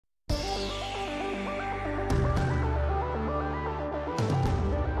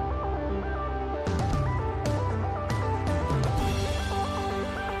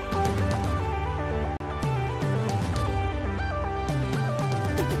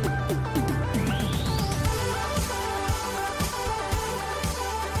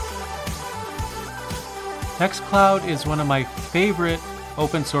Nextcloud is one of my favorite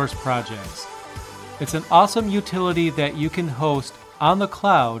open source projects. It's an awesome utility that you can host on the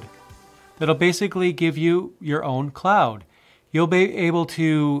cloud that'll basically give you your own cloud. You'll be able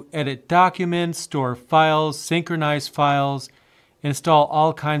to edit documents, store files, synchronize files, install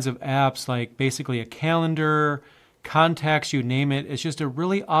all kinds of apps like basically a calendar, contacts, you name it. It's just a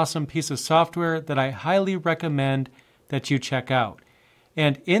really awesome piece of software that I highly recommend that you check out.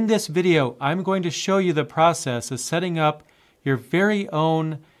 And in this video, I'm going to show you the process of setting up your very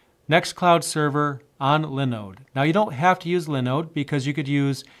own Nextcloud server on Linode. Now, you don't have to use Linode because you could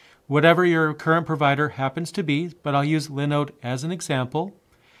use whatever your current provider happens to be, but I'll use Linode as an example.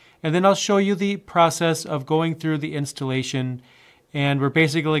 And then I'll show you the process of going through the installation. And we're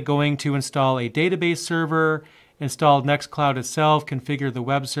basically going to install a database server, install Nextcloud itself, configure the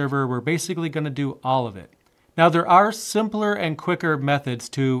web server. We're basically going to do all of it. Now, there are simpler and quicker methods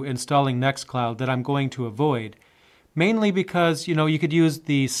to installing Nextcloud that I'm going to avoid, mainly because, you could use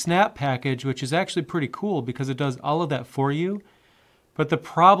the snap package, which is actually pretty cool because it does all of that for you. But the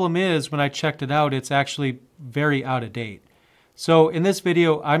problem is, when I checked it out, it's actually very out of date. So in this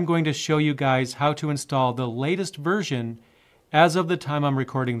video, I'm going to show you guys how to install the latest version as of the time I'm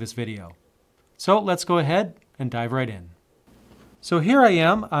recording this video. So let's go ahead and dive right in. So here I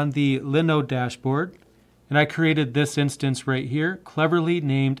am on the Linode dashboard. And I created this instance right here, cleverly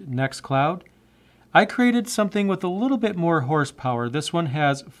named Nextcloud. I created something with a little bit more horsepower. This one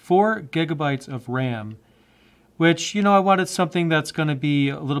has 4 gigabytes of RAM, which, I wanted something that's going to be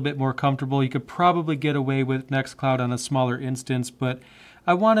a little bit more comfortable. You could probably get away with Nextcloud on a smaller instance, but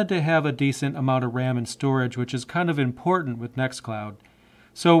I wanted to have a decent amount of RAM and storage, which is kind of important with Nextcloud.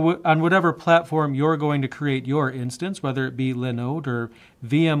 So on whatever platform you're going to create your instance, whether it be Linode or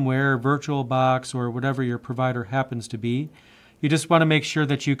VMware, VirtualBox, or whatever your provider happens to be, you just want to make sure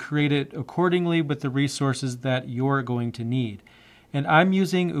that you create it accordingly with the resources that you're going to need. And I'm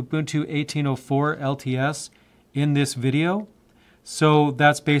using Ubuntu 18.04 LTS in this video. So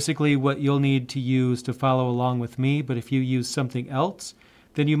that's basically what you'll need to use to follow along with me. But if you use something else,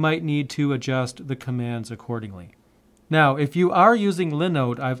 then you might need to adjust the commands accordingly. Now, if you are using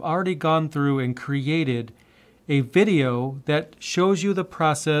Linode, I've already gone through and created a video that shows you the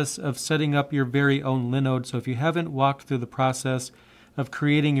process of setting up your very own Linode. So if you haven't walked through the process of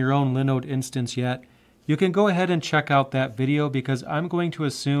creating your own Linode instance yet, you can go ahead and check out that video because I'm going to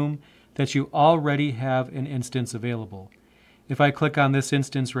assume that you already have an instance available. If I click on this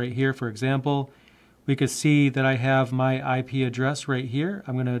instance right here, for example, we can see that I have my IP address right here.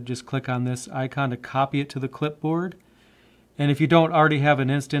 I'm going to just click on this icon to copy it to the clipboard. And if you don't already have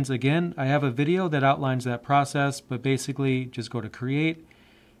an instance, again, I have a video that outlines that process, but basically just go to create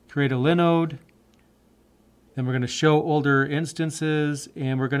a Linode. Then we're going to show older instances,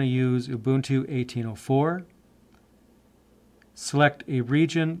 and we're going to use Ubuntu 18.04. Select a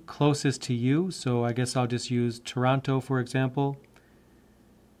region closest to you, so I guess I'll just use Toronto, for example.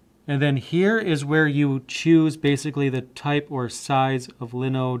 And then here is where you choose basically the type or size of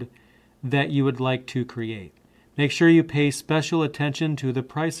Linode that you would like to create. Make sure you pay special attention to the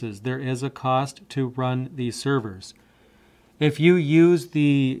prices. There is a cost to run these servers. If you use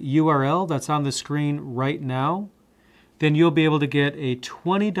the URL that's on the screen right now, then you'll be able to get a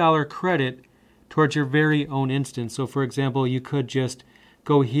 $20 credit towards your very own instance. So for example, you could just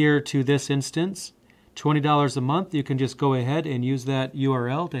go here to this instance, $20 a month. You can just go ahead and use that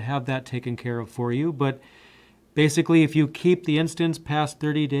URL to have that taken care of for you. But basically, if you keep the instance past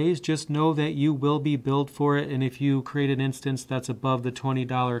 30 days, just know that you will be billed for it. And if you create an instance that's above the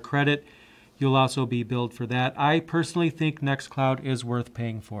 $20 credit, you'll also be billed for that. I personally think Nextcloud is worth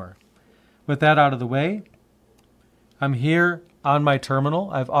paying for. With that out of the way, I'm here on my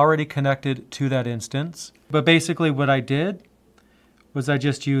terminal. I've already connected to that instance. But basically what I did was I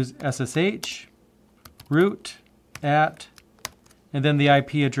just used SSH, root, @ and then the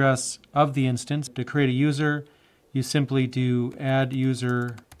IP address of the instance. To create a user, you simply do add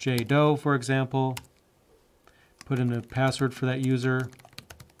user jdo, for example, put in a password for that user,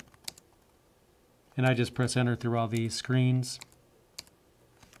 and I just press enter through all these screens.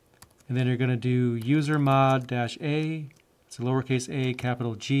 And then you're going to do usermod-a, it's a lowercase a,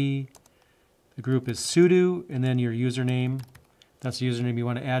 capital G. The group is sudo, and then your username. That's the username you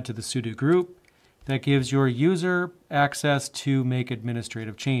want to add to the sudo group. That gives your user access to make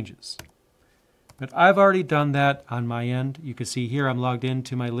administrative changes. But I've already done that on my end. You can see here I'm logged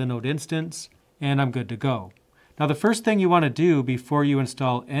into my Linode instance, and I'm good to go. Now the first thing you want to do before you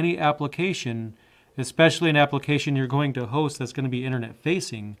install any application, especially an application you're going to host that's going to be internet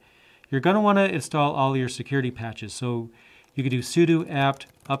facing, you're going to want to install all your security patches. So you can do sudo apt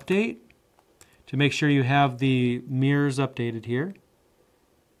update to make sure you have the mirrors updated here.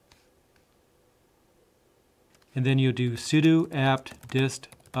 And then you do sudo apt dist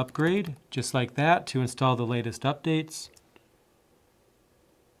upgrade, just like that, to install the latest updates.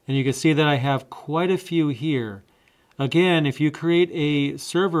 And you can see that I have quite a few here. Again, if you create a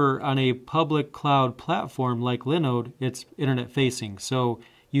server on a public cloud platform like Linode, it's internet facing. So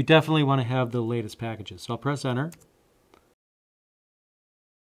you definitely want to have the latest packages. So I'll press enter.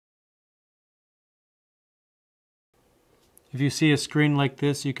 If you see a screen like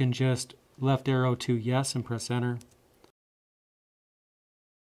this, you can just left arrow to yes and press enter.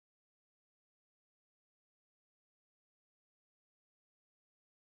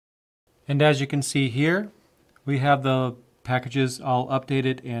 And as you can see here, we have the packages all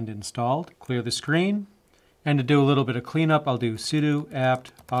updated and installed. Clear the screen. And to do a little bit of cleanup, I'll do sudo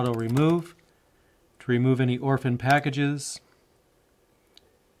apt auto remove to remove any orphan packages.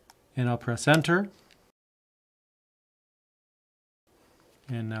 And I'll press enter.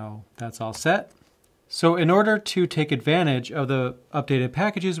 And now that's all set. So in order to take advantage of the updated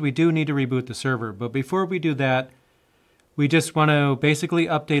packages, we do need to reboot the server. But before we do that, we just want to basically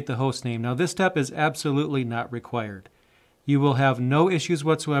update the host name. Now this step is absolutely not required. You will have no issues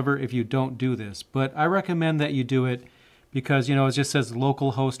whatsoever if you don't do this. But I recommend that you do it because, you know, it just says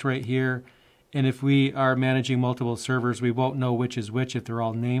localhost right here. And if we are managing multiple servers, we won't know which is which if they're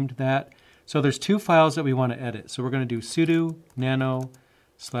all named that. So there's two files that we want to edit. So we're going to do sudo nano/etc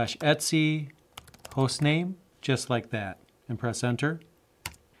hostname, just like that, and press enter.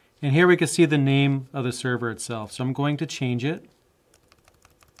 And here we can see the name of the server itself. So I'm going to change it.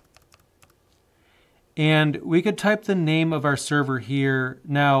 And we could type the name of our server here.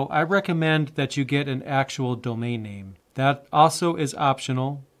 Now, I recommend that you get an actual domain name. That also is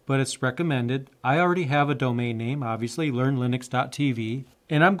optional, but it's recommended. I already have a domain name, obviously, learnlinux.tv.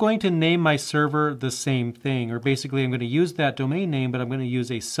 And I'm going to name my server the same thing, or basically I'm going to use that domain name, but I'm going to use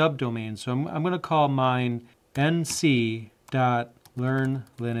a subdomain. So I'm going to call mine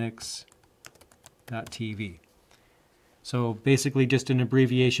nc.learnlinux.tv. So basically just an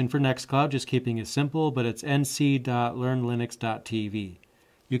abbreviation for Nextcloud, just keeping it simple, but it's nc.learnlinux.tv.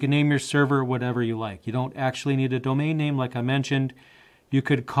 You can name your server whatever you like. You don't actually need a domain name like I mentioned. You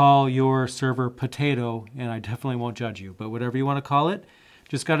could call your server Potato, and I definitely won't judge you, but whatever you want to call it,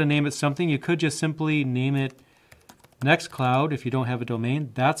 just got to name it something. You could just simply name it Nextcloud if you don't have a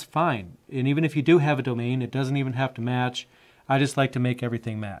domain. That's fine. And even if you do have a domain, it doesn't even have to match. I just like to make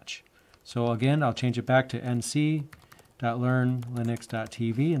everything match. So again, I'll change it back to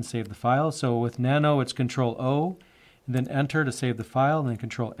nc.learnlinux.tv and save the file. So with nano, it's Control-O, and then enter to save the file, and then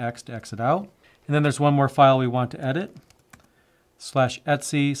Control-X to exit out. And then there's one more file we want to edit,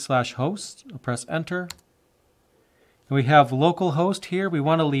 /etc/host. I'll press enter. And we have localhost here. We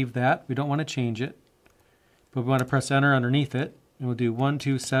want to leave that. We don't want to change it. But we want to press enter underneath it. And we'll do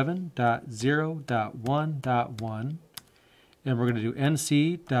 127.0.1.1. And we're going to do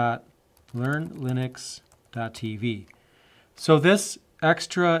nc.learnlinux.tv. So this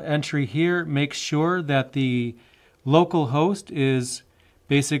extra entry here makes sure that the local host is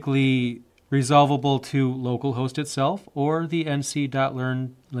basically resolvable to localhost itself or the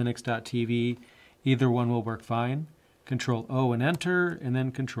nc.learnlinux.tv. Either one will work fine. Control-O and enter, and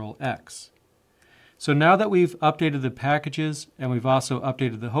then Control-X. So now that we've updated the packages and we've also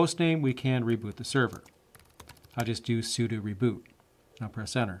updated the host name, we can reboot the server. I'll just do sudo reboot. Now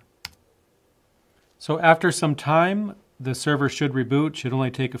press enter. So after some time, the server should reboot. Should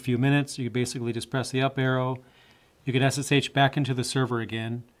only take a few minutes. You can basically just press the up arrow. You can SSH back into the server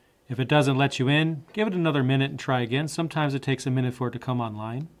again. If it doesn't let you in, give it another minute and try again. Sometimes it takes a minute for it to come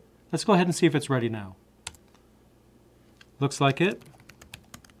online. Let's go ahead and see if it's ready now. Looks like it.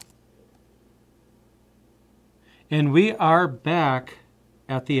 And we are back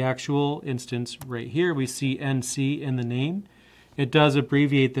at the actual instance right here. We see NC in the name. It does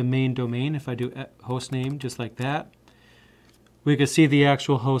abbreviate the main domain. If I do host name just like that, we can see the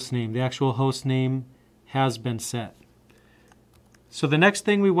actual host name. The actual host name has been set. So the next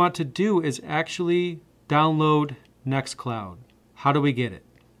thing we want to do is actually download Nextcloud. How do we get it?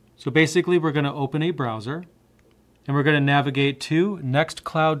 So basically we're going to open a browser and we're going to navigate to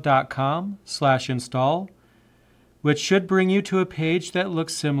nextcloud.com/install, which should bring you to a page that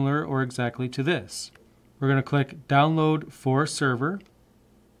looks similar or exactly to this. We're going to click download for server.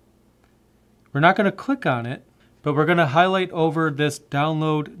 We're not going to click on it, but we're going to highlight over this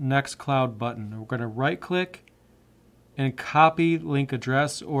download Nextcloud button. We're going to right click and copy link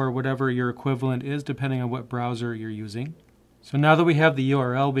address or whatever your equivalent is depending on what browser you're using. So now that we have the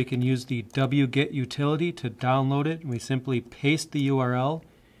URL, we can use the wget utility to download it. And we simply paste the URL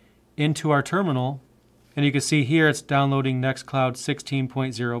into our terminal, and you can see here it's downloading Nextcloud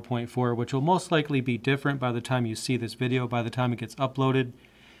 16.0.4, which will most likely be different by the time you see this video, by the time it gets uploaded.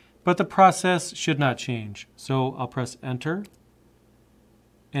 But the process should not change. So I'll press enter,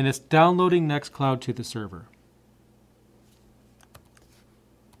 and it's downloading Nextcloud to the server.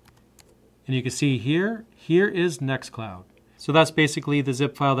 And you can see here is Nextcloud. So that's basically the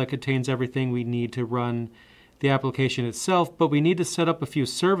zip file that contains everything we need to run the application itself, but we need to set up a few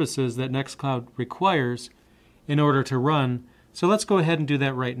services that Nextcloud requires in order to run. So let's go ahead and do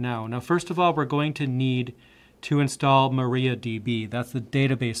that right now. Now, first of all, we're going to need to install MariaDB. That's the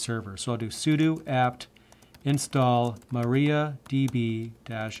database server. So I'll do sudo apt install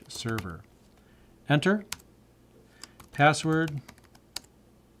MariaDB-server. Enter. Password.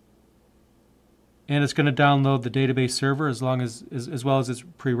 And it's going to download the database server as well as its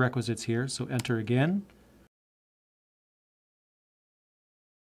prerequisites here. So enter again.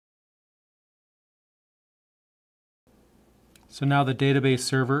 So now the database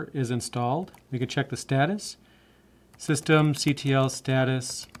server is installed. We can check the status. Systemctl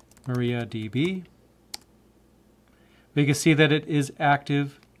status MariaDB. We can see that it is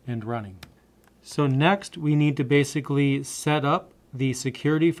active and running. So next we need to basically set up the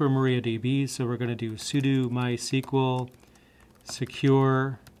security for MariaDB. So we're going to do sudo mysql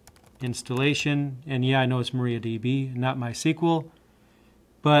secure installation. And yeah, I know it's MariaDB, not MySQL,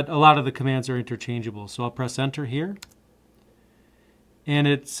 but a lot of the commands are interchangeable. So I'll press enter here. And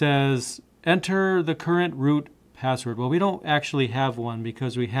it says enter the current root password. Well, we don't actually have one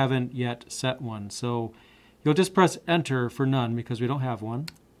because we haven't yet set one. So you'll just press enter for none because we don't have one.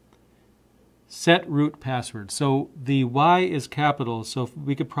 Set root password. So the Y is capital, so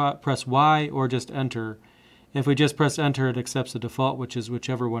we could press Y or just enter. If we just press enter, it accepts the default, which is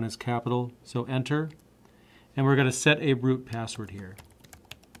whichever one is capital. So enter. And we're going to set a root password here.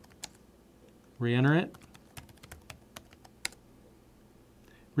 Re-enter it.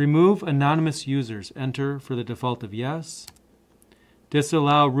 Remove anonymous users. Enter for the default of yes.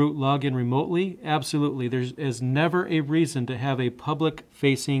 Disallow root login remotely. Absolutely. There is never a reason to have a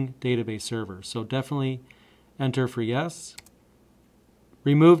public-facing database server. So definitely enter for yes.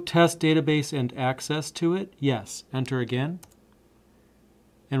 Remove test database and access to it. Yes. Enter again.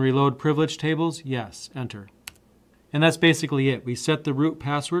 And reload privilege tables. Yes. Enter. And that's basically it. We set the root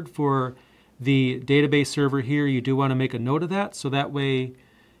password for the database server here. You do want to make a note of that so that way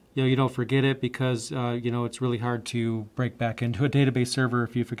you don't forget it, because it's really hard to break back into a database server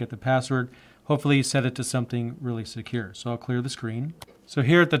if you forget the password. Hopefully you set it to something really secure. So I'll clear the screen. So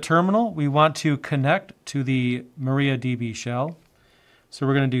here at the terminal, we want to connect to the MariaDB shell. So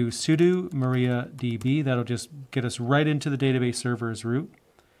we're going to do sudo MariaDB. That'll just get us right into the database server as root.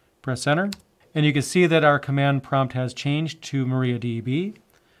 Press enter. And you can see that our command prompt has changed to MariaDB.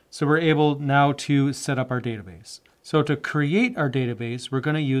 So we're able now to set up our database. So to create our database, we're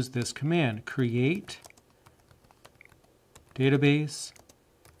going to use this command, create database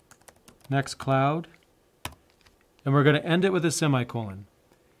Nextcloud, and we're going to end it with a semicolon.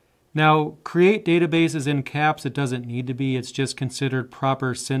 Now, create database is in caps. It doesn't need to be. It's just considered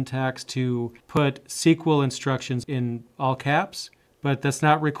proper syntax to put SQL instructions in all caps, but that's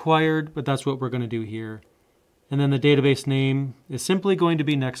not required, but that's what we're going to do here. And then the database name is simply going to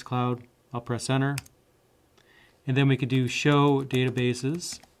be Nextcloud. I'll press enter. And then we could do show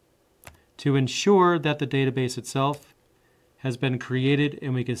databases to ensure that the database itself has been created,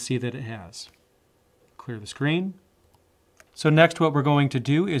 and we can see that it has. Clear the screen. So next what we're going to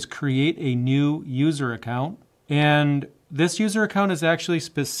do is create a new user account. And this user account is actually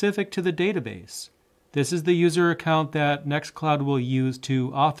specific to the database. This is the user account that Nextcloud will use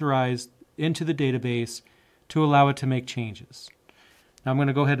to authorize into the database to allow it to make changes. Now I'm going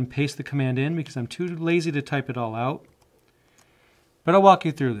to go ahead and paste the command in because I'm too lazy to type it all out. But I'll walk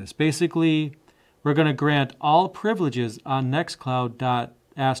you through this. Basically, we're going to grant all privileges on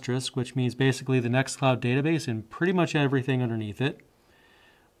Nextcloud.*, which means basically the Nextcloud database and pretty much everything underneath it.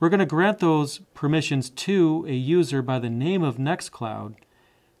 We're going to grant those permissions to a user by the name of Nextcloud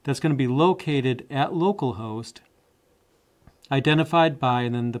that's going to be located at localhost, identified by,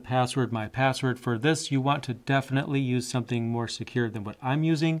 and then the password, my password. For this, you want to definitely use something more secure than what I'm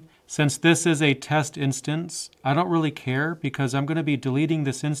using. Since this is a test instance, I don't really care because I'm going to be deleting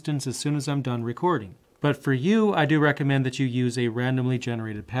this instance as soon as I'm done recording. But for you, I do recommend that you use a randomly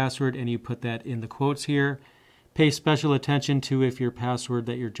generated password and you put that in the quotes here. Pay special attention to if your password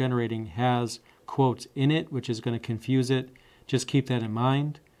that you're generating has quotes in it, which is going to confuse it. Just keep that in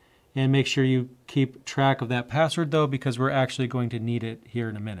mind. And make sure you keep track of that password though, because we're actually going to need it here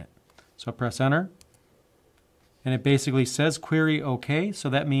in a minute. So press enter. and it basically says query OK, so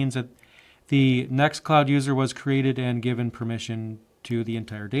that means that the Nextcloud user was created and given permission to the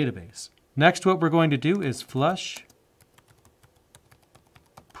entire database. Next, what we're going to do is flush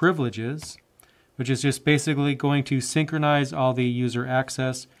privileges, which is just basically going to synchronize all the user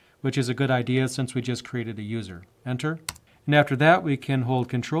access, which is a good idea since we just created a user. Enter. And after that, we can hold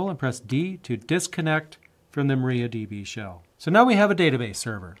Control and press D to disconnect from the MariaDB shell. So now we have a database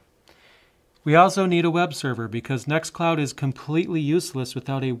server. We also need a web server because Nextcloud is completely useless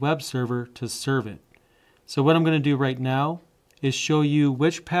without a web server to serve it. So what I'm going to do right now is show you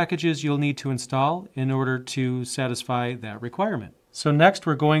which packages you'll need to install in order to satisfy that requirement. So next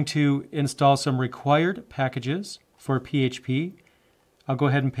we're going to install some required packages for PHP. I'll go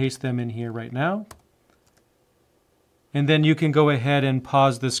ahead and paste them in here right now. And then you can go ahead and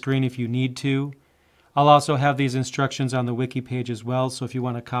pause the screen if you need to. I'll also have these instructions on the Wiki page as well, so if you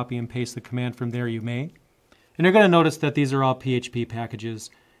want to copy and paste the command from there, you may. And you're going to notice that these are all PHP packages.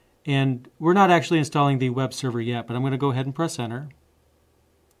 And we're not actually installing the web server yet, but I'm going to go ahead and press Enter.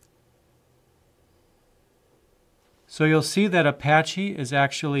 So you'll see that Apache is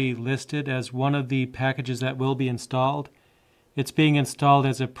actually listed as one of the packages that will be installed. It's being installed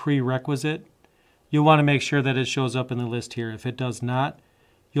as a prerequisite. You'll want to make sure that it shows up in the list here. If it does not,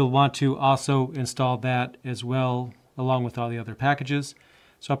 you'll want to also install that as well, along with all the other packages.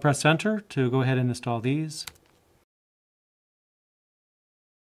 So I'll press Enter to go ahead and install these.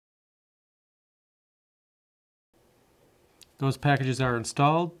 Those packages are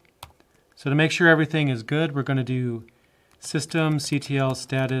installed. So to make sure everything is good, we're going to do systemctl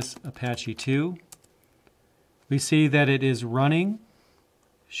status Apache 2. We see that it is running,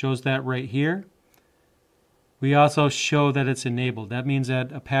 shows that right here. We also show that it's enabled. That means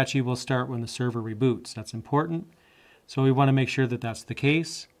that Apache will start when the server reboots. That's important. So we want to make sure that that's the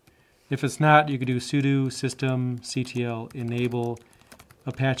case. If it's not, you could do sudo systemctl enable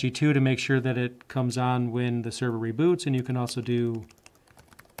Apache 2 to make sure that it comes on when the server reboots, and you can also do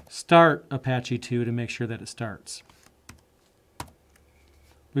start Apache 2 to make sure that it starts.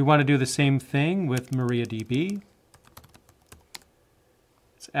 We want to do the same thing with MariaDB.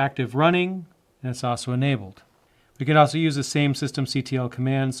 It's active running, and it's also enabled. We can also use the same systemctl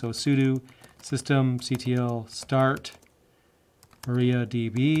command, so sudo systemctl start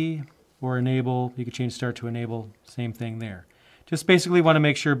MariaDB or enable. You can change start to enable, same thing there. Just basically want to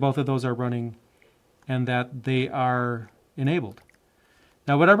make sure both of those are running and that they are enabled.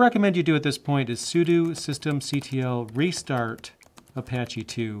 Now what I recommend you do at this point is sudo systemctl restart Apache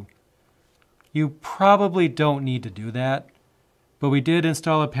 2. You probably don't need to do that, but we did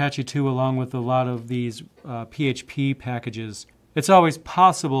install Apache 2 along with a lot of these PHP packages. It's always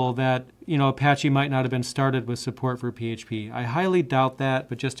possible that Apache might not have been started with support for PHP. I highly doubt that,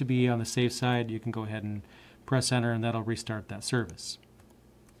 but just to be on the safe side, you can go ahead and press Enter and that'll restart that service.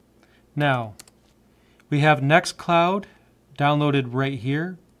 Now, we have Nextcloud downloaded right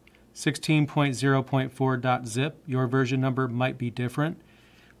here, 16.0.4.zip. Your version number might be different.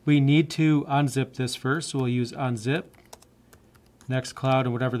 We need to unzip this first, so we'll use unzip, Nextcloud,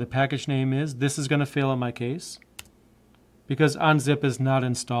 and whatever the package name is. This is going to fail in my case because unzip is not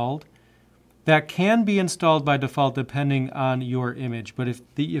installed. That can be installed by default depending on your image, but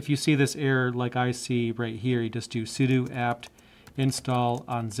if you see this error like I see right here, you just do sudo apt install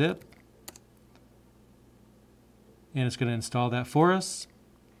unzip, and it's going to install that for us.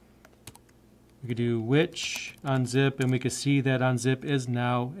 We could do which unzip, and we can see that unzip is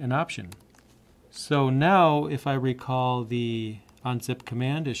now an option. So now, if I recall the unzip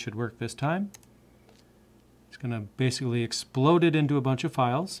command, it should work this time. It's going to basically explode it into a bunch of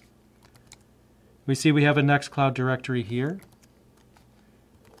files. We see we have a Nextcloud directory here.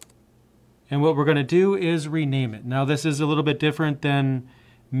 And what we're going to do is rename it. Now this is a little bit different than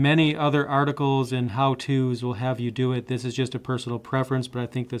many other articles and how-tos will have you do it. This is just a personal preference, but I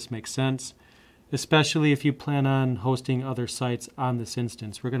think this makes sense, especially if you plan on hosting other sites on this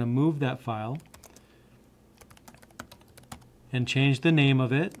instance. We're going to move that file and change the name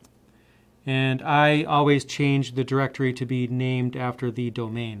of it. And I always change the directory to be named after the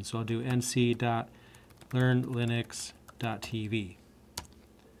domain. So I'll do nc.learnlinux.tv.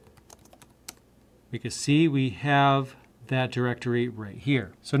 We can see we have that directory right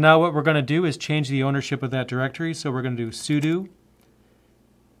here. So now what we're going to do is change the ownership of that directory. So we're going to do sudo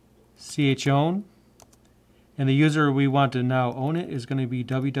chown, and the user we want to now own it is going to be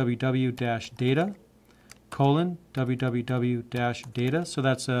www-data www-data. So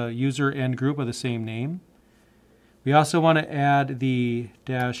that's a user and group of the same name. We also want to add the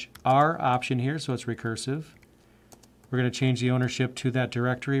 -r option here, so it's recursive. We're going to change the ownership to that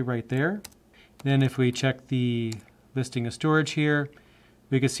directory right there. Then if we check the listing of storage here,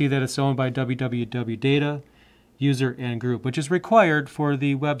 we can see that it's owned by www data, user, and group, which is required for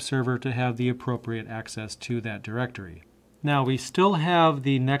the web server to have the appropriate access to that directory. Now we still have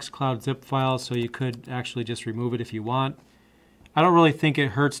the Nextcloud zip file, so you could actually just remove it if you want. I don't really think it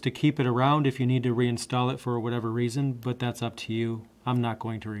hurts to keep it around if you need to reinstall it for whatever reason, but that's up to you. I'm not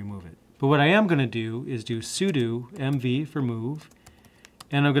going to remove it. But what I am going to do is do sudo mv for move,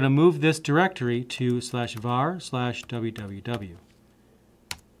 and I'm going to move this directory to /var/www.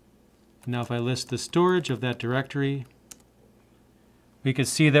 Now if I list the storage of that directory, we can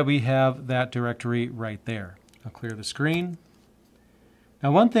see that we have that directory right there. I'll clear the screen.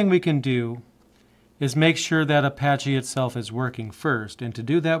 Now one thing we can do is make sure that Apache itself is working first. And to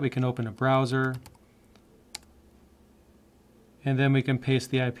do that, we can open a browser. And then we can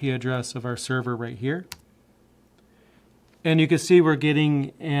paste the IP address of our server right here. And you can see we're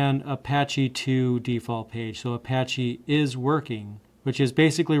getting an Apache 2 default page. So Apache is working, which is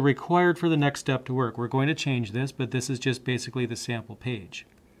basically required for the next step to work. We're going to change this, but this is just basically the sample page.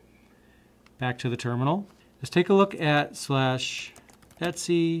 Back to the terminal. Let's take a look at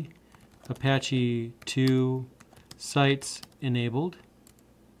 /etc Apache 2 sites enabled.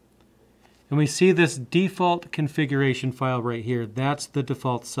 And we see this default configuration file right here. That's the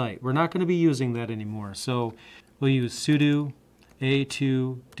default site. We're not going to be using that anymore. So we'll use sudo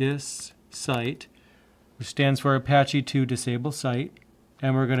a2 dis site, which stands for Apache 2 disable site.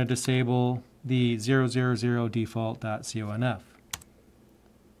 And we're going to disable the 000 default.conf.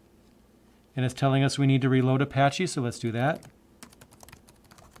 And it's telling us we need to reload Apache, so let's do that.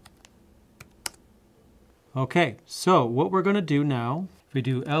 Okay, so what we're going to do now, if we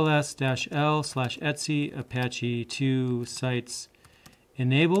do ls-l/etc Apache 2 sites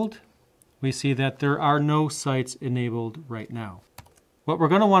enabled, we see that there are no sites enabled right now. What we're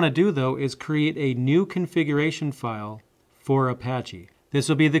going to want to do though is create a new configuration file for Apache. This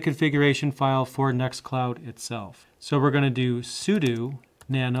will be the configuration file for Nextcloud itself. So we're going to do sudo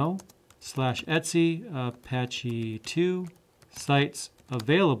nano/etc Apache 2 sites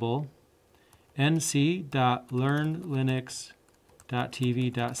available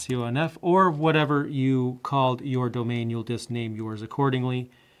nc.learnlinux.tv.conf, or whatever you called your domain. You'll just name yours accordingly.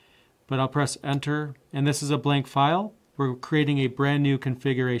 But I'll press enter, and this is a blank file. We're creating a brand new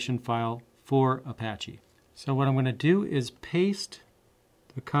configuration file for Apache. So what I'm going to do is paste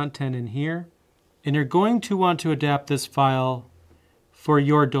the content in here, and you're going to want to adapt this file for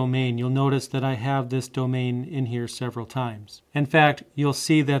your domain. You'll notice that I have this domain in here several times. In fact, you'll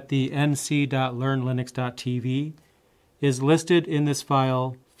see that the nc.learnlinux.tv is listed in this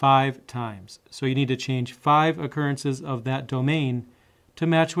file 5 times. So you need to change 5 occurrences of that domain to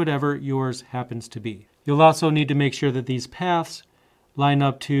match whatever yours happens to be. You'll also need to make sure that these paths line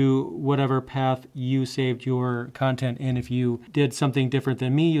up to whatever path you saved your content in. If you did something different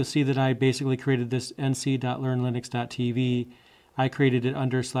than me, you'll see that I basically created this nc.learnlinux.tv. I created it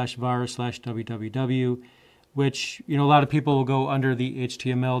under /var/www, which, a lot of people will go under the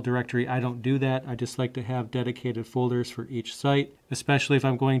HTML directory. I don't do that. I just like to have dedicated folders for each site, especially if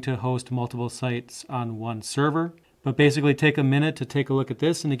I'm going to host multiple sites on one server. But basically take a minute to take a look at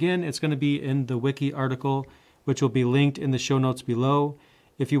this. And again, it's going to be in the Wiki article, which will be linked in the show notes below.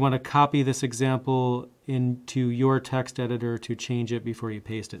 If you want to copy this example into your text editor to change it before you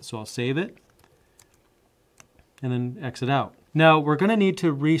paste it. So I'll save it and then exit out. Now we're going to need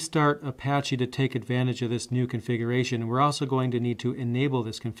to restart Apache to take advantage of this new configuration. And we're also going to need to enable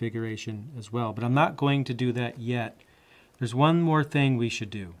this configuration as well. But I'm not going to do that yet. There's one more thing we should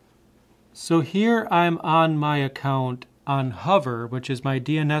do. So here I'm on my account on Hover, which is my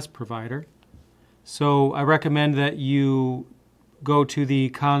DNS provider. So I recommend that you go to the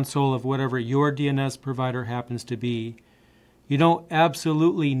console of whatever your DNS provider happens to be. You don't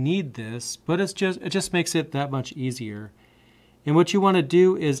absolutely need this, but it just makes it that much easier. And what you want to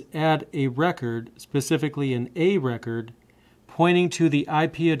do is add a record, specifically an A record, pointing to the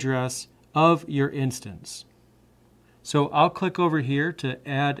IP address of your instance. So I'll click over here to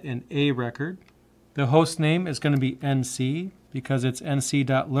add an A record. The host name is going to be NC because it's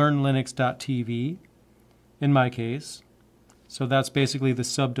nc.learnlinux.tv in my case. So that's basically the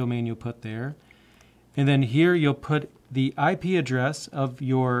subdomain you'll put there. And then here you'll put the IP address of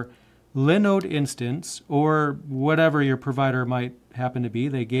your Linode instance or whatever your provider might happen to be.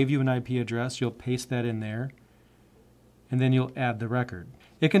 They gave you an IP address. You'll paste that in there. And then you'll add the record.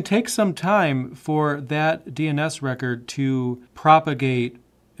 It can take some time for that DNS record to propagate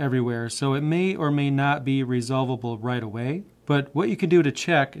everywhere, so it may or may not be resolvable right away. But what you can do to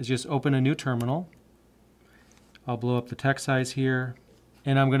check is just open a new terminal. I'll blow up the text size here.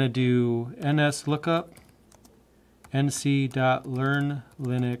 and I'm going to do ns lookup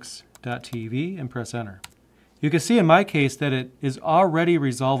nc.learnlinux.tv and press enter. You can see in my case that it is already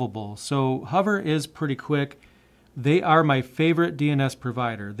resolvable. So Hover is pretty quick. They are my favorite DNS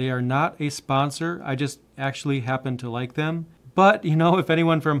provider. They are not a sponsor. I just actually happen to like them. But, you know, if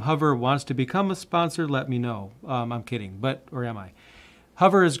anyone from Hover wants to become a sponsor, let me know. I'm kidding, or am I?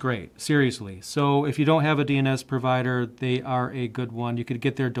 Hover is great, seriously. So if you don't have a DNS provider, they are a good one. You could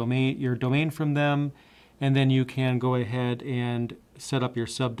get your domain from them, and then you can go ahead and set up your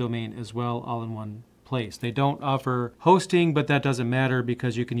subdomain as well, all in one place. They don't offer hosting, but that doesn't matter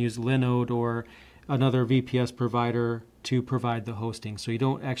because you can use Linode or another VPS provider to provide the hosting. So you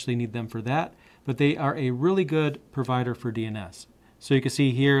don't actually need them for that, but they are a really good provider for DNS. So you can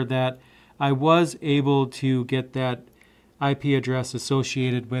see here that I was able to get that IP address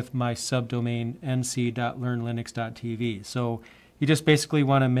associated with my subdomain nc.learnlinux.tv. So you just basically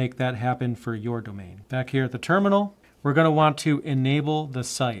want to make that happen for your domain. Back here at the terminal, we're going to want to enable the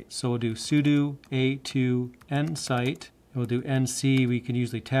site. So we'll do sudo a2 nsite. We'll do nc. We can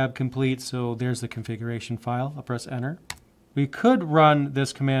usually tab complete. So there's the configuration file. I'll press enter. We could run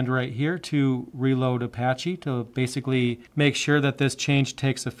this command right here to reload Apache to basically make sure that this change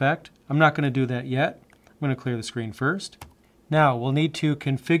takes effect. I'm not going to do that yet. I'm going to clear the screen first. Now we'll need to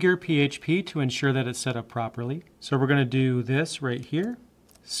configure PHP to ensure that it's set up properly. So we're going to do this right here.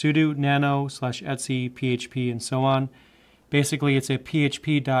 Sudo nano /etc php and so on. Basically it's a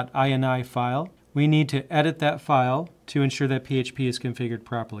php.ini file. We need to edit that file to ensure that PHP is configured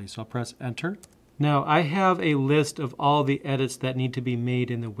properly. So I'll press enter. Now I have a list of all the edits that need to be made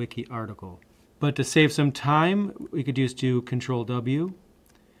in the Wiki article. But to save some time, we could just do Control W,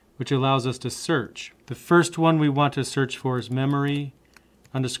 which allows us to search. The first one we want to search for is memory_limit.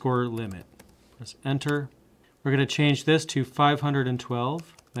 Press enter. We're going to change this to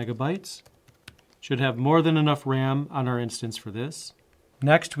 512 megabytes. Should have more than enough RAM on our instance for this.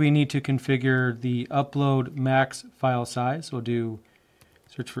 Next, we need to configure the upload max file size. We'll do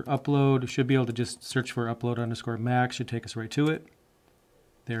search for upload. Should be able to just search for upload_max. Should take us right to it.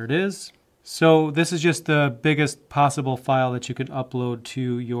 There it is. So this is just the biggest possible file that you can upload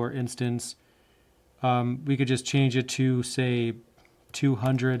to your instance. We could just change it to, say,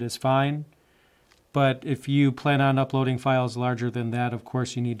 200 is fine. But if you plan on uploading files larger than that, of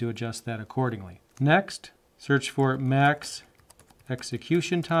course, you need to adjust that accordingly. Next, search for max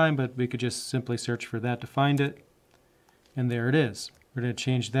execution time, but we could just simply search for that to find it. And there it is. We're going to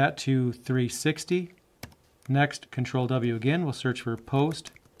change that to 360. Next, Control W again. We'll search for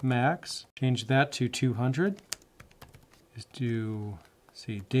post max. Change that to 200. Just do,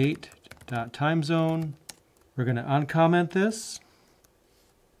 see, date.timezone. We're going to uncomment this.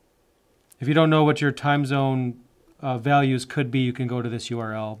 If you don't know what your time zone values could be, you can go to this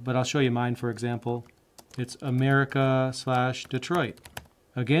URL, but I'll show you mine, for example. It's America/Detroit.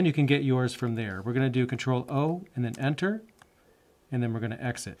 Again, you can get yours from there. We're going to do Control O and then enter, and then we're going to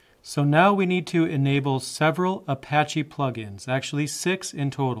exit. So now we need to enable several Apache plugins, actually 6 in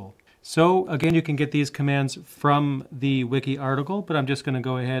total. So again, you can get these commands from the Wiki article, but I'm just going to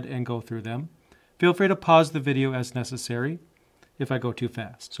go ahead and go through them. Feel free to pause the video as necessary if I go too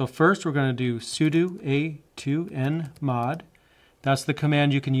fast. So first we're going to do sudo a2nmod. That's the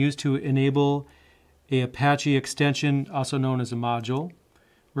command you can use to enable a Apache extension, also known as a module.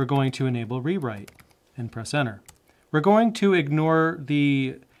 We're going to enable rewrite and press enter. We're going to ignore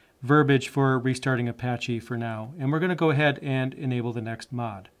the verbiage for restarting Apache for now, and we're going to go ahead and enable the next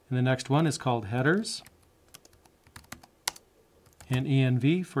mod. And the next one is called headers, and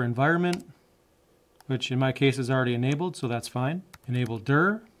env for environment, which in my case is already enabled, so that's fine. Enable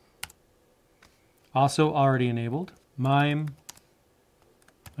dir, also already enabled. Mime,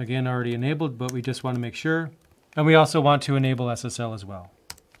 again already enabled, but we just want to make sure. And we also want to enable SSL as well.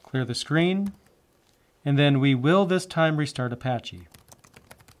 Clear the screen, and then we will this time restart Apache.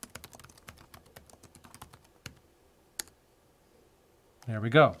 There we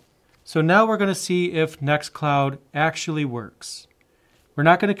go. So now we're going to see if Nextcloud actually works. We're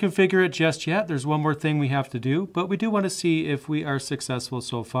not going to configure it just yet. There's one more thing we have to do, but we do want to see if we are successful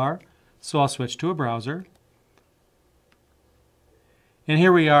so far. So I'll switch to a browser. And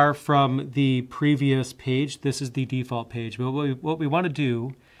here we are from the previous page. This is the default page. But what we want to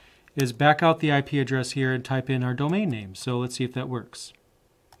do is back out the IP address here and type in our domain name. So let's see if that works.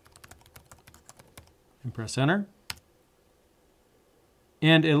 And press enter.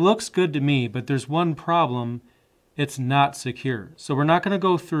 And it looks good to me, but there's one problem. It's not secure. So we're not going to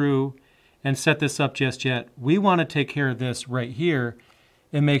go through and set this up just yet. We want to take care of this right here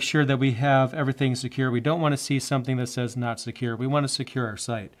and make sure that we have everything secure. We don't want to see something that says not secure. We want to secure our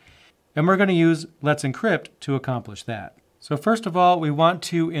site. And we're going to use Let's Encrypt to accomplish that. So first of all, we want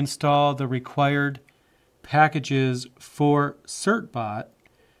to install the required packages for certbot,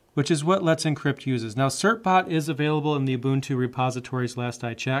 which is what Let's Encrypt uses. Now, certbot is available in the Ubuntu repositories last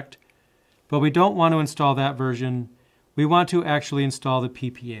I checked, but we don't want to install that version. We want to actually install the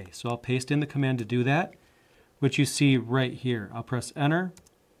PPA. So I'll paste in the command to do that, which you see right here. I'll press enter,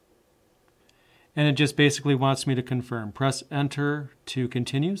 and it just basically wants me to confirm. Press enter to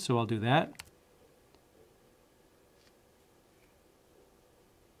continue, so I'll do that.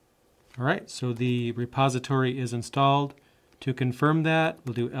 All right, so the repository is installed. To confirm that,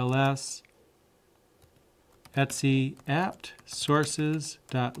 we'll do ls etc apt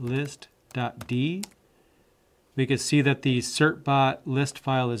sources.list.d. We can see that the certbot list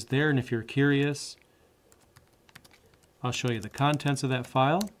file is there, and if you're curious, I'll show you the contents of that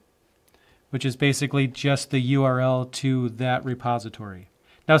file, which is basically just the URL to that repository.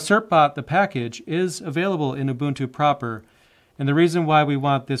 Now, certbot, the package, is available in Ubuntu proper, and the reason why we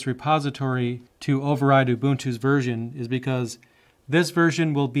want this repository to override Ubuntu's version is because this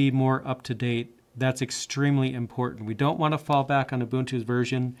version will be more up to date. That's extremely important. We don't want to fall back on Ubuntu's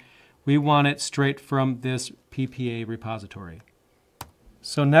version. We want it straight from this PPA repository.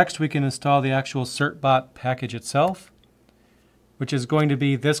 So next we can install the actual certbot package itself, which is going to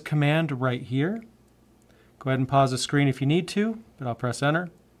be this command right here. Go ahead and pause the screen if you need to, but I'll press enter.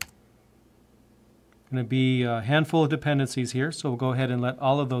 Going to be a handful of dependencies here, so we'll go ahead and let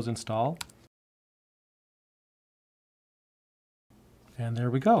all of those install. And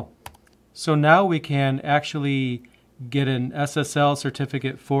there we go. So now we can actually get an SSL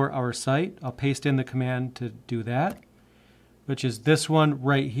certificate for our site. I'll paste in the command to do that, which is this one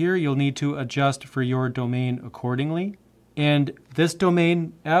right here. You'll need to adjust for your domain accordingly. And this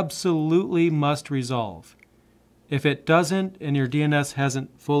domain absolutely must resolve. If it doesn't and your DNS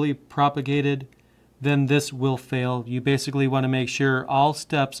hasn't fully propagated, then this will fail. You basically want to make sure all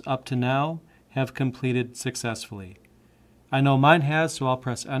steps up to now have completed successfully. I know mine has, so I'll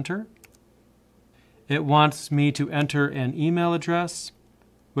press enter. It wants me to enter an email address,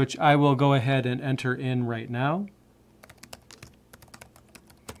 which I will go ahead and enter in right now.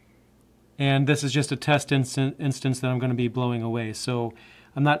 And this is just a test instance that I'm going to be blowing away. So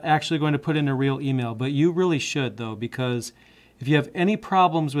I'm not actually going to put in a real email, but you really should though, because if you have any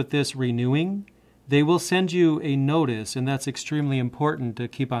problems with this renewing, they will send you a notice, and that's extremely important to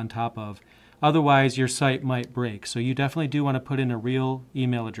keep on top of. Otherwise, your site might break. So you definitely do want to put in a real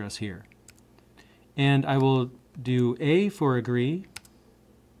email address here. And I will do A for agree.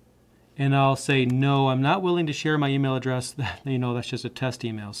 And I'll say, no, I'm not willing to share my email address. You know, that's just a test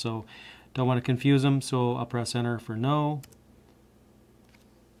email. So don't want to confuse them. So I'll press enter for no.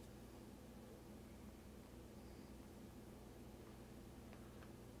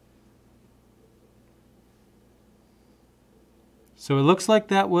 So it looks like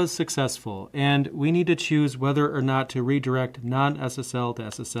that was successful, and we need to choose whether or not to redirect non-SSL to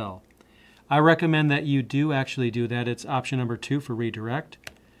SSL. I recommend that you do actually do that. It's option number 2 for redirect.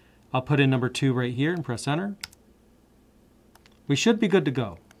 I'll put in number 2 right here and press enter. We should be good to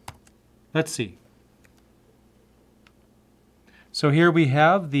go. Let's see. So here we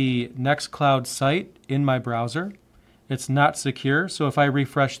have the Nextcloud site in my browser. It's not secure, so if I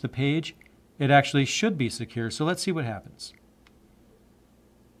refresh the page, it actually should be secure. So let's see what happens.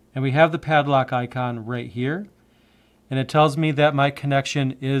 And we have the padlock icon right here, and it tells me that my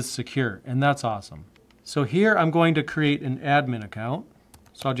connection is secure, and that's awesome. So here I'm going to create an admin account.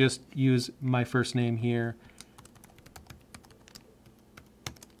 So I'll just use my first name here.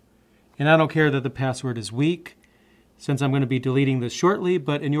 And I don't care that the password is weak, since I'm going to be deleting this shortly,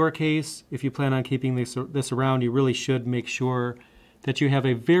 but in your case, if you plan on keeping this around, you really should make sure that you have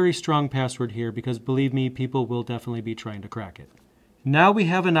a very strong password here, because believe me, people will definitely be trying to crack it. Now we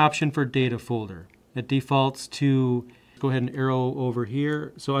have an option for data folder. It defaults to, go ahead and arrow over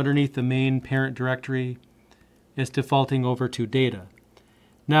here. So underneath the main parent directory, it's defaulting over to data.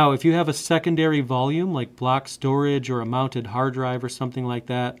 Now, if you have a secondary volume like block storage or a mounted hard drive or something like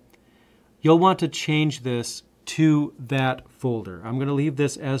that, you'll want to change this to that folder. I'm going to leave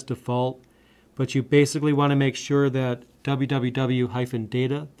this as default, but you basically want to make sure that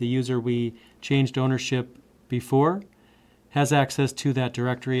www-data, the user we changed ownership before, has access to that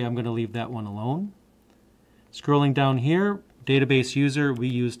directory. I'm going to leave that one alone. Scrolling down here, database user, we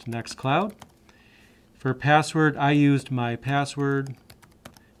used Nextcloud. For password, I used my password.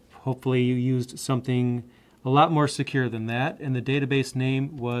 Hopefully you used something a lot more secure than that. And the database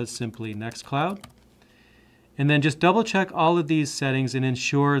name was simply Nextcloud. And then just double check all of these settings and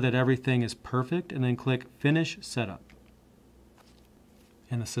ensure that everything is perfect, and then click Finish Setup.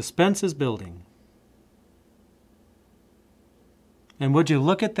 And the suspense is building. And would you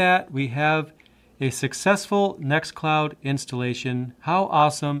look at that? We have a successful Nextcloud installation. How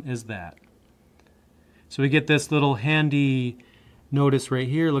awesome is that? So we get this little handy notice right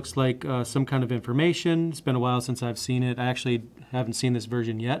here. Looks like some kind of information. It's been a while since I've seen it. I actually haven't seen this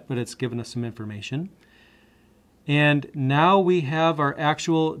version yet, but it's given us some information. And now we have our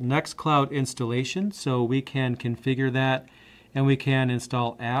actual Nextcloud installation, so we can configure that and we can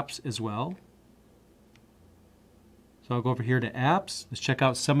install apps as well. So I'll go over here to apps. Let's check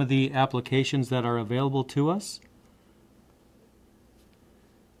out some of the applications that are available to us.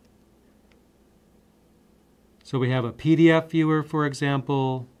 So we have a PDF viewer, for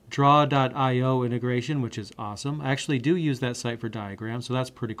example, draw.io integration, which is awesome. I actually do use that site for diagrams, so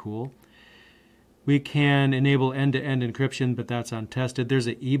that's pretty cool. We can enable end-to-end encryption, but that's untested. There's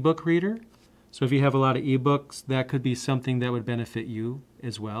an ebook reader. So if you have a lot of ebooks, that could be something that would benefit you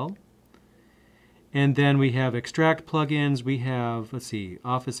as well. And then we have extract plugins. We have, let's see,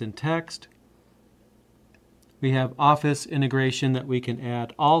 Office and Text. We have Office integration that we can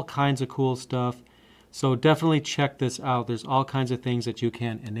add, all kinds of cool stuff. So definitely check this out. There's all kinds of things that you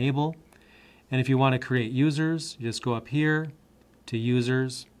can enable. And if you want to create users, you just go up here to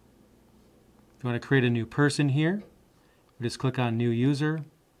users. If you want to create a new person here, we just click on new user,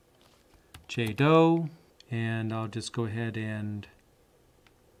 JDoe, and I'll just go ahead and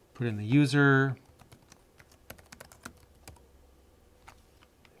put in the user,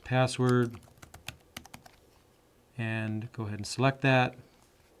 password, and go ahead and select that.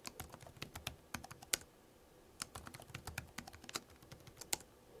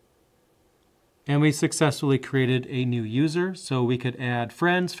 And we successfully created a new user, so we could add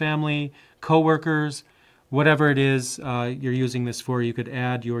friends, family, coworkers, whatever it is you're using this for, you could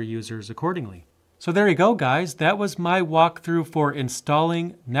add your users accordingly. So there you go, guys. That was my walkthrough for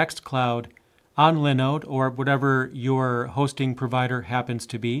installing Nextcloud on Linode or whatever your hosting provider happens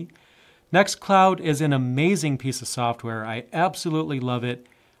to be. Nextcloud is an amazing piece of software. I absolutely love it.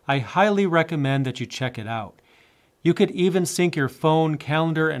 I highly recommend that you check it out. You could even sync your phone,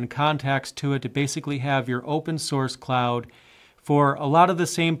 calendar, and contacts to it to basically have your open source cloud for a lot of the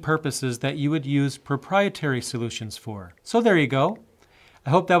same purposes that you would use proprietary solutions for. So there you go.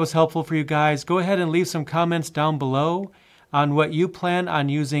 I hope that was helpful for you guys. Go ahead and leave some comments down below on what you plan on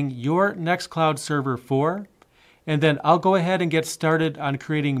using your Nextcloud server for. And then I'll go ahead and get started on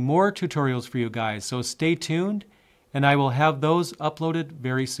creating more tutorials for you guys. So stay tuned, and I will have those uploaded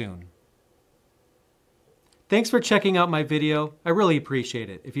very soon. Thanks for checking out my video. I really appreciate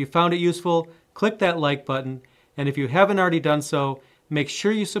it. If you found it useful, click that like button. And if you haven't already done so, make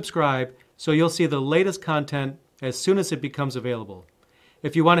sure you subscribe so you'll see the latest content as soon as it becomes available.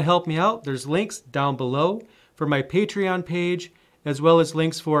 If you want to help me out, there's links down below for my Patreon page, as well as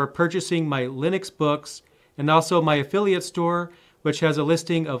links for purchasing my Linux books and also my affiliate store, which has a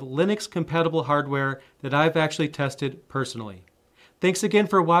listing of Linux-compatible hardware that I've actually tested personally. Thanks again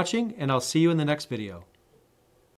for watching, and I'll see you in the next video.